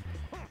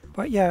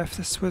 But yeah, if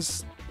this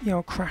was, you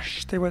know,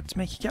 Crash, they would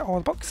make you get all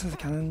the boxes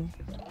again,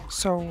 and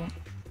so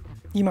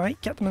you might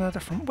get them in a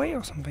different way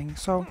or something.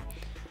 So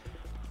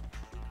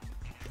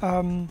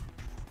yeah,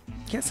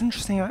 it's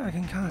interesting. I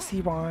can kind of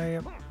see why,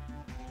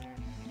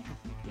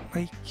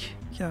 like,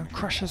 yeah,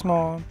 Crash is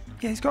more.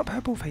 Yeah, he's got a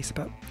purple face a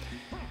bit.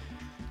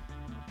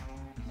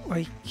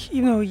 Like,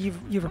 even though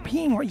you're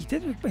repeating what you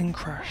did in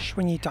Crash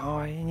when you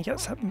die and you get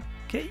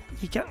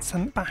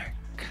sent back.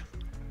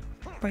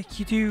 Like,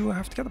 you do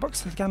have to get the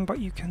boxes again, but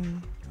you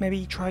can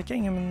maybe try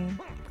getting them in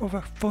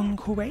other fun,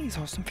 cool ways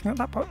or something like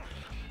that. But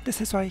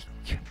this is like,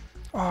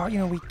 oh, you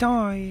know, we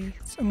died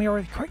and we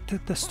already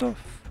corrected the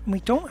stuff, and we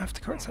don't have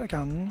to correct it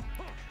again.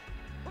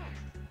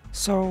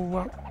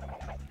 So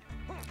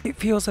it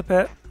feels a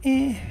bit,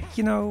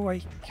 you know,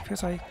 like, it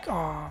feels like,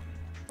 oh,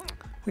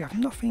 we have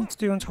nothing to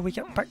do until we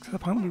get back to the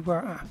point we were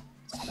at.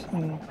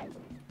 And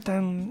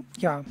then,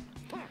 yeah.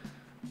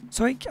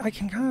 So I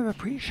can kind of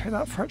appreciate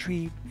that for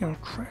actually, you know,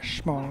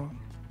 Crash more.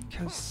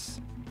 Because,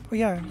 well,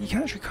 yeah, you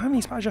can actually climb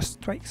these, but I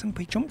just, like,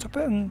 simply jumped up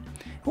it, and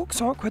it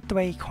looks awkward the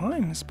way he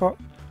climbs, but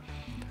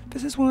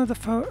this is one of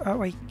the,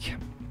 like,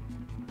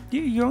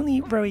 you only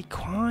really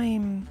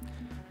climb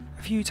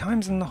a few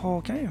times in the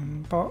whole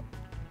game, but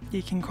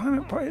you can climb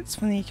it, but it's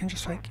funny, you can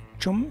just like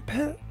jump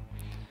it,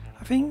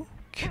 I think.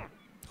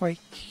 Like,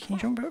 can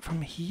you jump it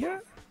from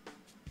here?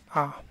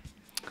 Ah.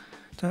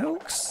 So it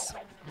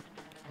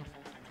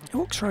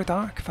looks very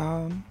dark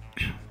though.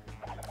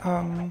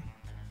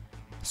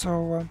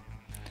 So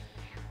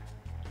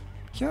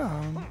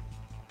yeah,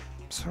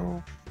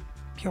 so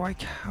yeah,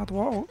 like how the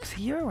water looks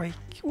here, like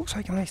it looks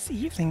like a nice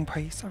evening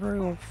place. I really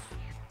love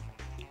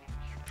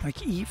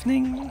like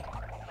evening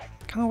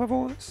kind of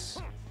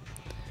levels.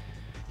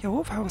 Yeah, I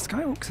love how the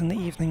sky looks in the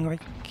evening,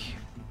 like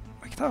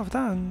that over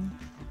there.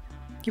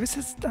 Yeah, this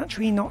is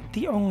actually not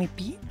the only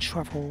beach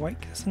level,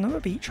 like there's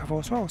another beach level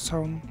as well,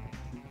 so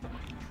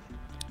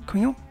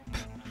coming up.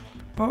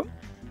 But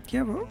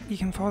yeah, well, you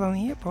can fall down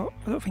here, but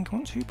I don't think I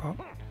want to, but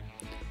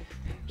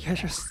yeah,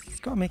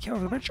 just gotta make it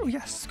over the bridge. Oh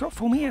yes, got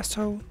 4 meters,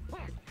 so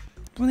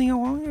running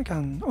along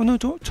again. Oh no,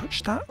 don't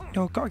touch that.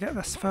 No, gotta get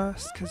this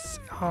first, because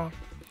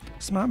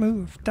smart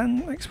move,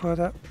 then explode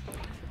it.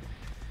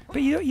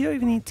 But you don't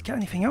even need to get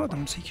anything out of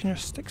them, so you can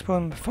just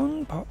explode them for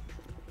fun, but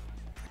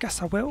I guess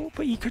I will.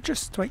 But you could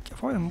just like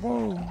avoid them.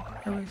 Whoa,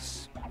 on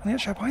the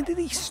edge. Why did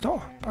he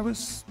stop? I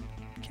was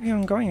keeping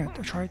on going. I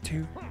tried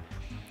to.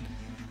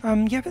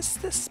 Yeah,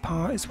 this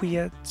part is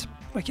weird.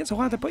 Like it's a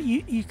ladder, but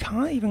you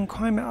can't even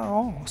climb it at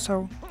all.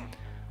 So,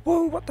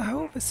 whoa, what the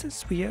hell? This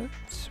is weird.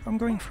 I'm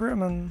going through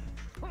them, and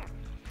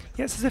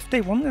yeah, it's as if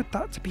they wanted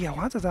that to be a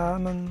ladder there,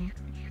 and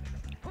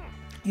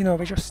you know,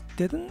 they just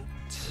didn't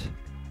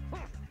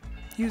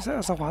use it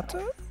as a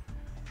ladder.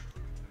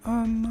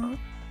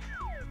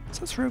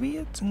 So it's really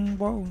weird. And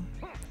whoa,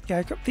 yeah,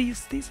 I got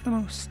these. These are the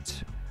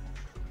most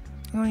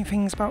annoying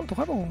things about the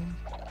level.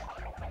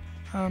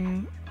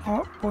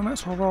 Oh, well, I might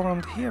as well roll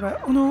around here,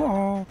 but oh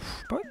no,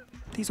 but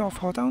these all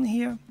fall down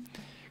here.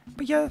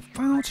 But yeah,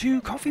 final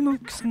 2 coffee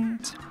mugs, and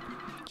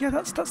yeah,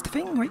 that's the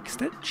thing, like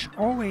Stitch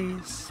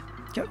always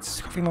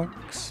gets coffee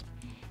mugs.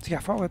 So yeah,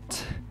 I thought I would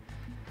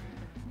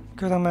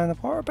go down there in the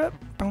water a bit,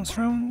 bounce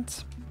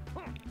around.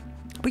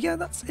 But yeah,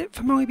 that's it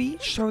for Molly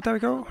Beach, so there we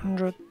go,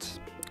 100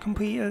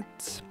 completed,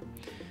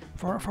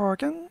 4 out of 4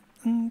 again,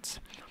 and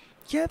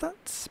yeah,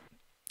 that's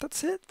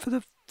it for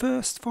the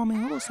first 4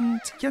 main levels,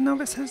 and yeah, now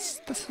this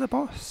is the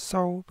boss,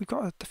 so we've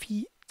got to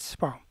defeat,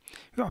 well,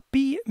 we've got to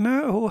beat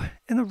Myrtle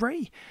in a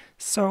Ray.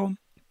 So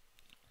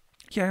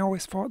yeah, I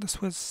always thought this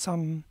was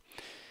funny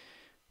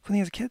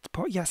as a kid,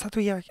 but yeah,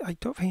 sadly I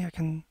don't think I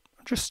can,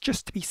 just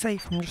to be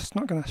safe, I'm just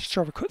not going to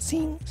show the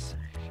cutscenes.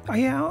 Oh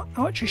yeah,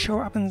 I'll actually show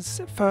what happens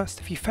first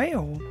if you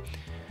fail.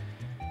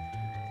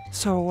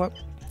 So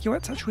yeah,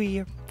 let's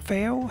actually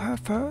fail her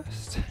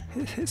first.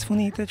 It's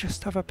funny, they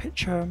just have a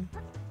picture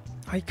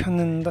icon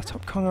in the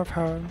top corner of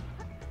her,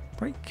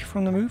 like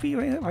from the movie,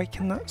 like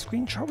in that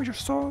screenshot we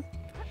just saw.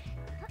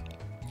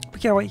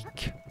 But yeah,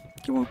 like,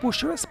 yeah, we'll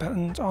show us a bit,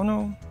 and oh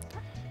no,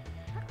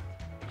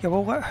 yeah,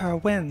 we'll let her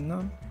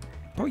win.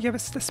 But yeah,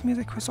 this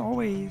music was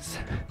always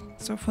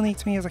so funny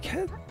to me as a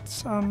kid.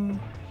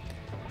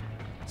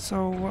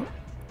 So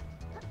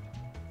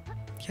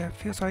yeah, it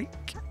feels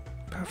like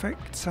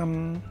perfect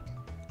for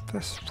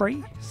this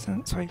race,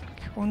 and it's like,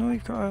 oh no,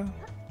 you've got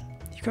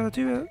to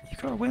do it,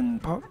 you've got to win.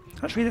 But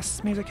actually,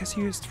 this music is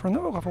used for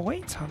another level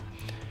later.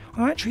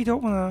 I actually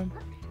don't want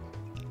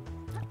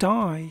to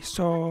die,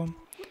 so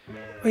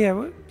oh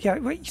yeah,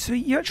 wait. So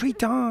you actually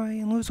die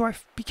and lose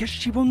life because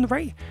she won the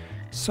race.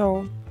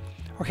 So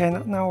okay,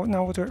 now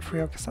we'll do it for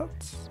real, because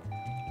that's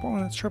what I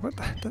wanted to show. But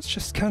that's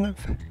just kind of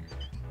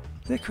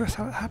ridiculous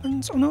how it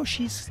happens. Oh no,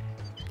 she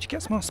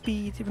gets more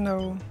speed, even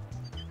though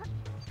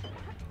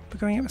we're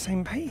going at the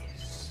same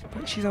pace.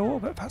 But she's a little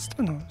bit faster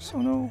than us. Oh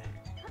no.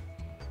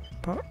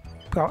 But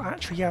well,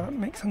 actually, yeah, that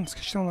makes sense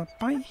because she's on a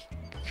bike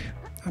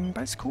and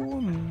bicycle. Oh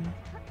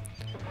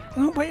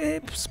no, wait,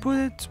 it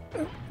exploded.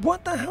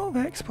 What the hell?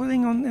 They're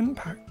exploding on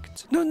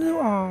impact.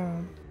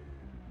 No.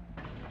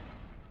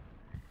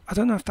 I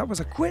don't know if that was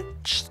a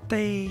glitch.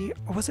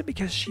 Or was it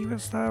because she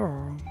was there,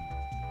 or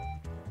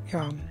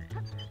yeah.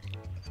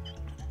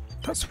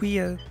 That's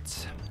weird.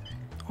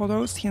 All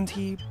those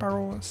TNT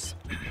barrels.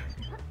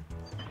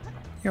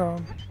 Yeah.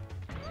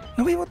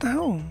 No, wait, what the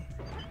hell?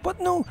 What?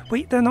 No,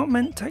 wait, they're not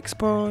meant to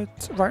explode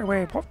right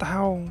away. What the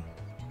hell?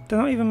 They're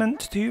not even meant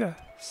to do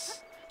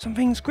this.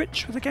 Something's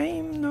glitched with the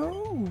game?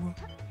 No.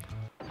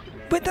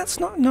 But that's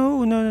not,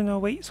 no,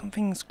 wait,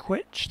 something's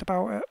glitched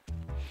about it.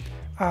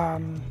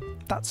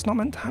 That's not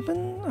meant to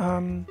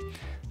happen.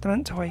 They're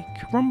meant to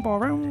like rumble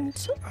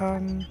around.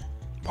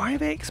 Why are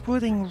they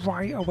exploding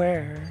right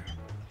away?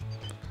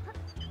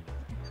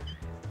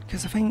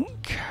 Because I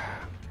think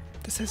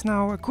this is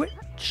now a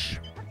glitch.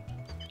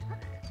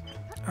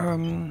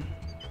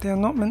 They're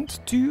not meant to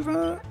do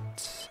that.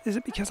 Is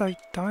it because I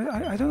died?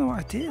 I don't know what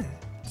I did.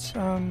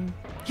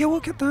 Yeah,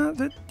 look at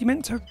that. You're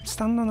meant to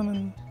stand on them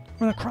and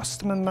run across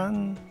them, and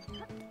then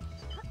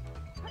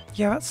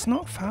yeah, that's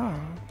not fair.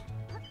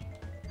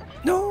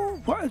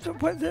 No, what it's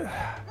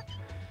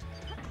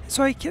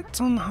like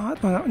it's on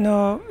hard mode.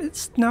 No,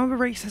 it's now the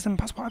race is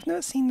impossible. I've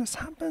never seen this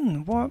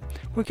happen. What?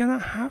 We're gonna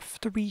have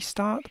to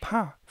restart the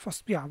path.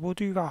 First, yeah, we'll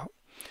do that.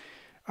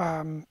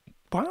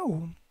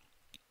 wow.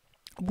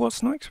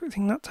 Was not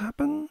expecting that to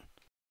happen.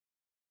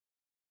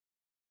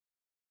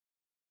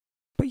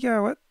 But yeah,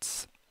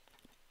 let's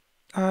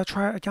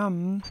try it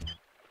again.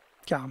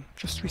 Yeah,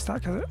 just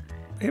restart because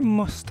it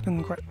must have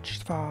been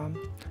glitched for.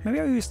 Maybe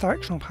I'll use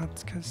directional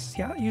pads because,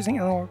 yeah, using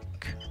analog.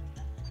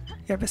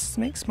 Yeah, this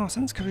makes more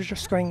sense because we're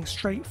just going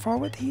straight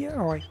forward here,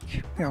 or like,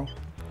 you know,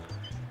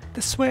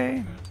 this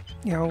way.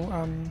 You know,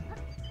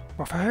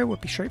 well, for her it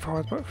would be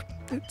straightforward, but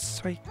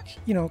it's like,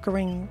 you know,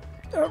 going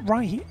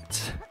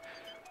right.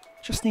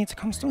 Just need to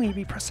constantly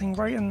be pressing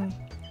right and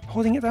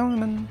holding it down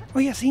and then... Oh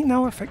yeah, see,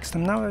 now I fixed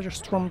them, now they're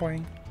just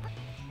rumbling.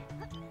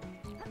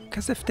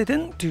 Because if they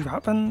didn't do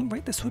that, then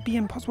wait, this would be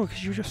impossible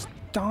because you just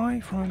die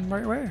from them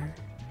right away.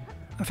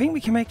 I think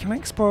we can make him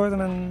explore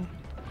them and...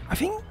 I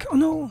think... Oh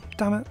no,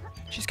 damn it,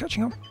 she's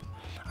catching up.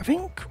 I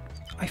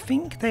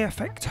think they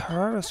affect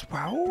her as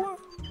well.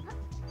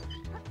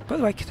 But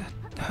like,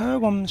 her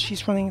one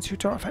she's running into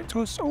don't affect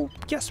us. Oh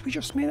yes, we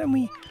just made it and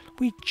we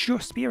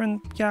just beat her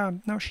and yeah,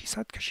 now she's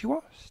sad because she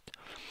lost.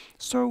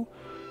 So,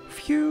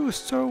 phew,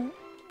 so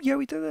yeah,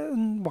 we did it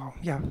and well,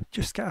 yeah,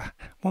 just get a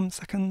 1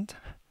 second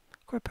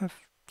clip of,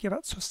 yeah,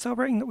 that's us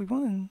celebrating that we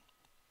won and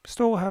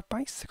stole her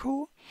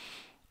bicycle.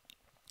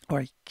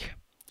 Like,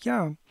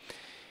 yeah.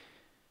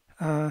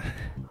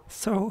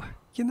 So,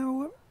 you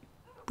know,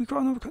 we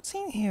got another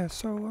cutscene here,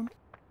 so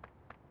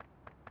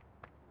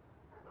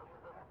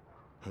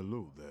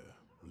Hello there,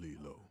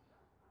 Lilo.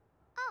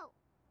 Oh,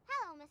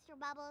 hello, Mr.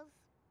 Bubbles.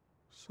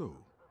 So,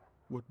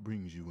 what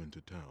brings you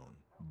into town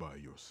by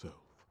yourself?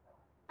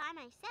 By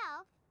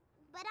myself,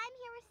 but I'm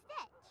here with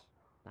Stitch.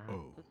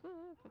 Oh,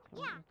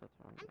 Yeah,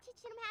 I'm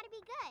teaching him how to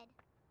be good.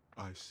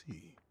 I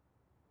see.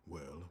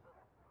 Well,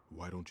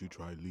 why don't you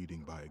try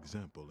leading by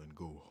example and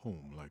go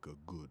home like a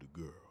good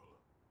girl?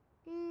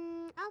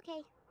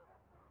 Okay.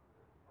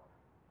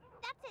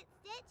 That's it,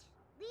 Stitch.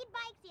 Lead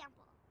by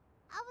example.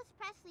 Elvis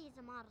Presley is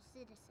a model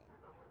citizen.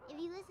 If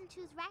you listen to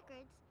his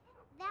records,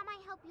 that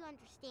might help you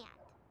understand.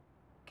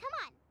 Come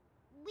on,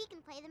 we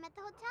can play them at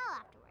the hotel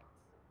afterwards.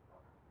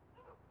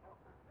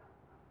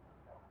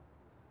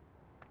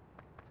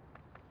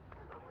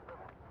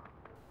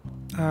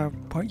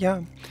 but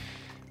yeah.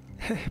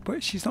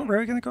 But she's not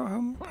really gonna go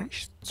home, like,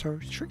 so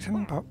she tricked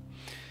him, but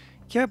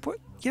yeah, but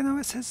you know,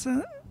 it says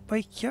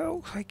like, yeah,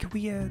 like a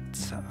weird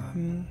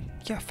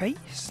yeah,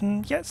 face,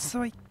 and yeah, it's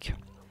like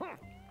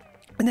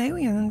an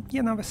alien, and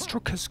you know, this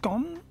truck has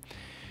gone.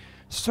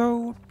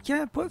 So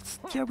yeah, but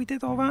yeah, we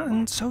did all that,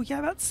 and so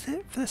yeah, that's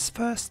it for this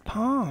first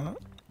part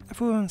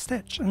of Lilo and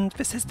Stitch, and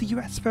this is the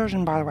US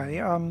version, by the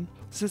way.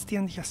 This is the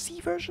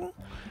NTSC version,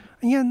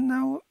 and yeah,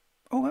 now,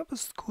 oh, that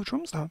was cool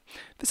drums though.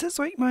 This is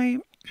like my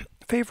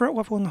favourite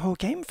level in the whole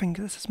game. I think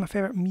this is my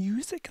favourite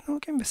music in the whole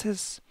game. This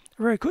is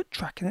a very good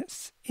track, and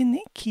it's in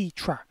the key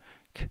track.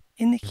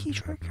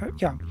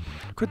 Yeah,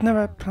 could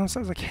never pronounce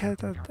it as a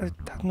kid. I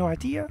had no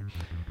idea.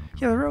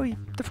 Yeah, they're really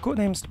difficult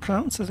names to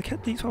pronounce as a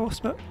kid, these horse,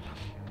 but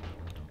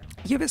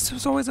yeah, this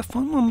was always a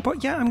fun one.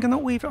 But yeah, I'm gonna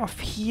leave it off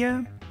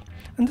here,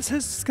 and this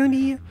is gonna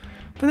be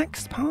the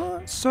next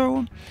part.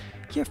 So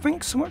yeah,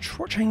 thanks so much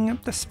for watching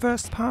this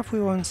first part of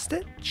Lilo and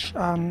Stitch.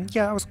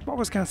 Yeah, what I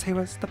was gonna say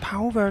was the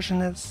PAL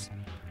version is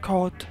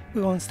called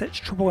Lilo and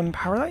Stitch Trouble in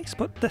Paradise,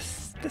 but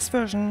this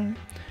version,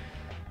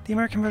 the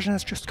American version,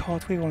 is just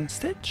called Lilo and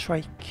Stitch.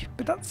 Like,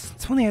 but it's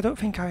funny, I don't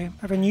think I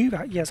ever knew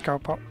that years ago.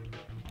 But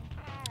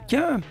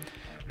yeah,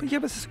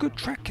 this is a good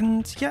track,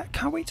 and yeah,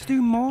 can't wait to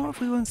do more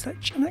of Lilo and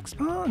Stitch in the next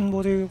part, and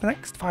we'll do the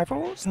next 5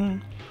 levels,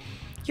 and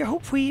yeah,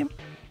 hopefully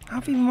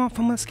have even more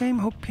fun with this game.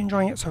 Hope you're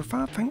enjoying it so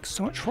far. Thanks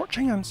so much for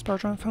watching. I'm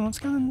SparJohnFilm once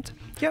again, and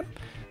yep,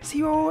 see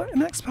you all in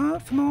the next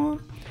part for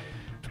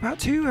part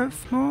 2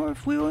 of more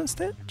of Lilo and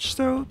Stitch.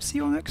 So see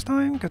you all next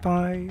time.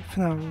 Goodbye for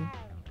now.